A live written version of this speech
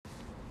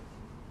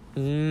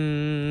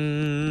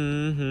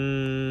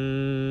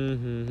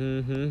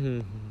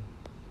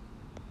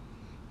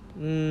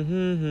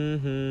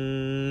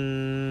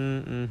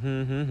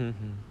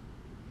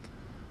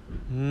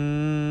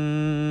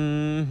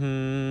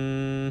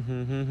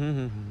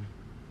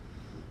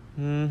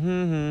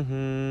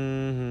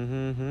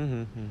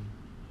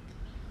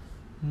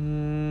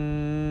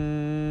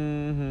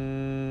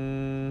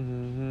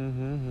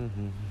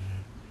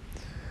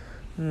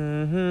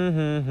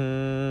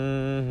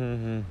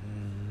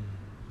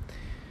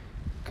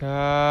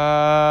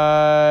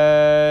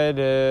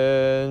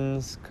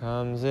Guidance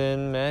comes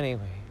in many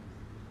ways.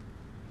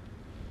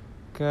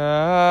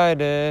 Guidance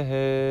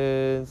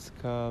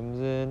comes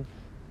in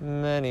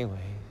many ways.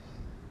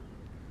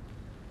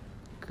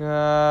 Guidance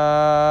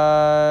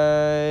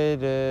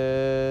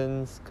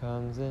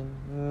comes in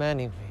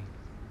many ways.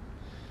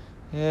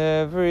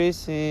 Every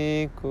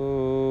single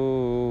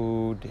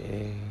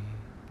day.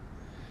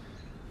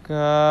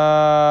 Guidance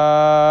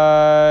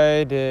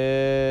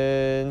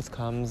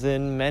comes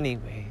in many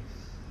ways.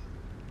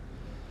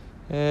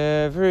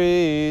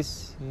 Every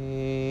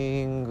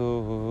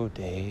single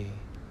day.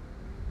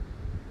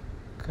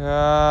 Guidance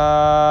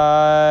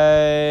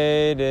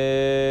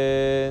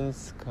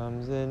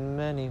comes in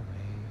many ways.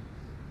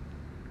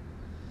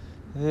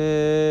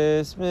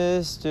 This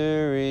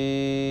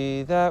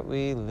mystery that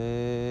we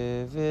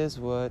live is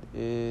what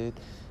it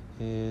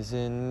is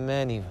in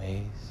many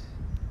ways.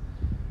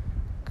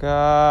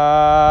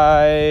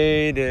 Guidance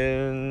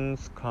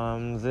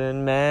comes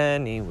in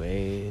many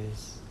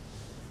ways.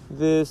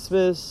 This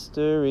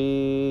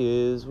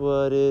mystery is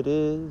what it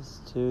is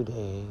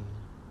today.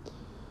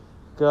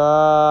 Guidance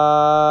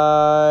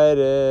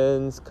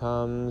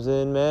comes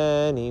in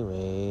many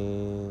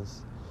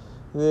ways.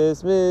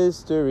 This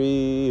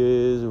mystery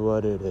is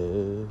what it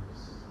is.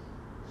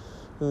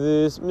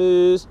 This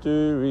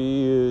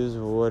mystery is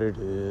what it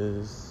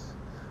is.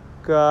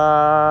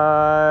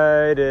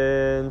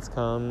 Guidance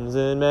comes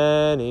in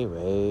many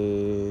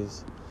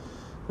ways.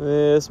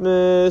 This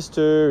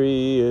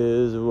mystery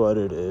is what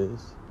it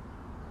is.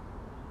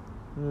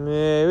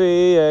 May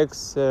we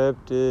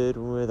accept it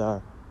with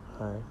our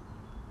heart.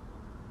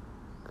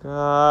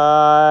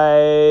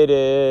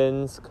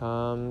 Guidance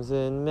comes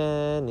in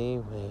many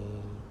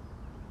ways.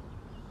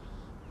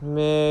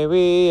 May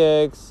we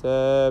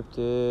accept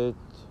it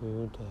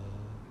today.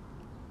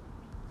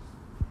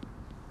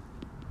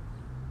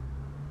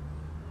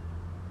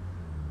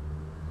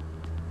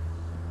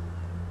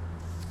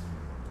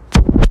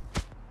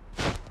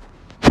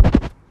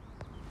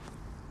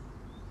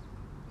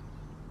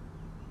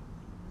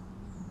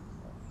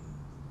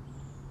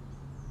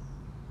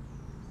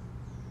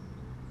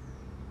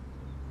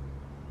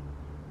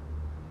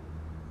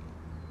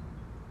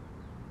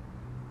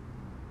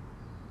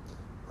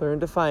 Learn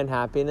to find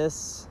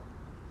happiness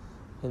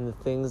in the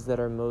things that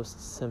are most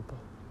simple.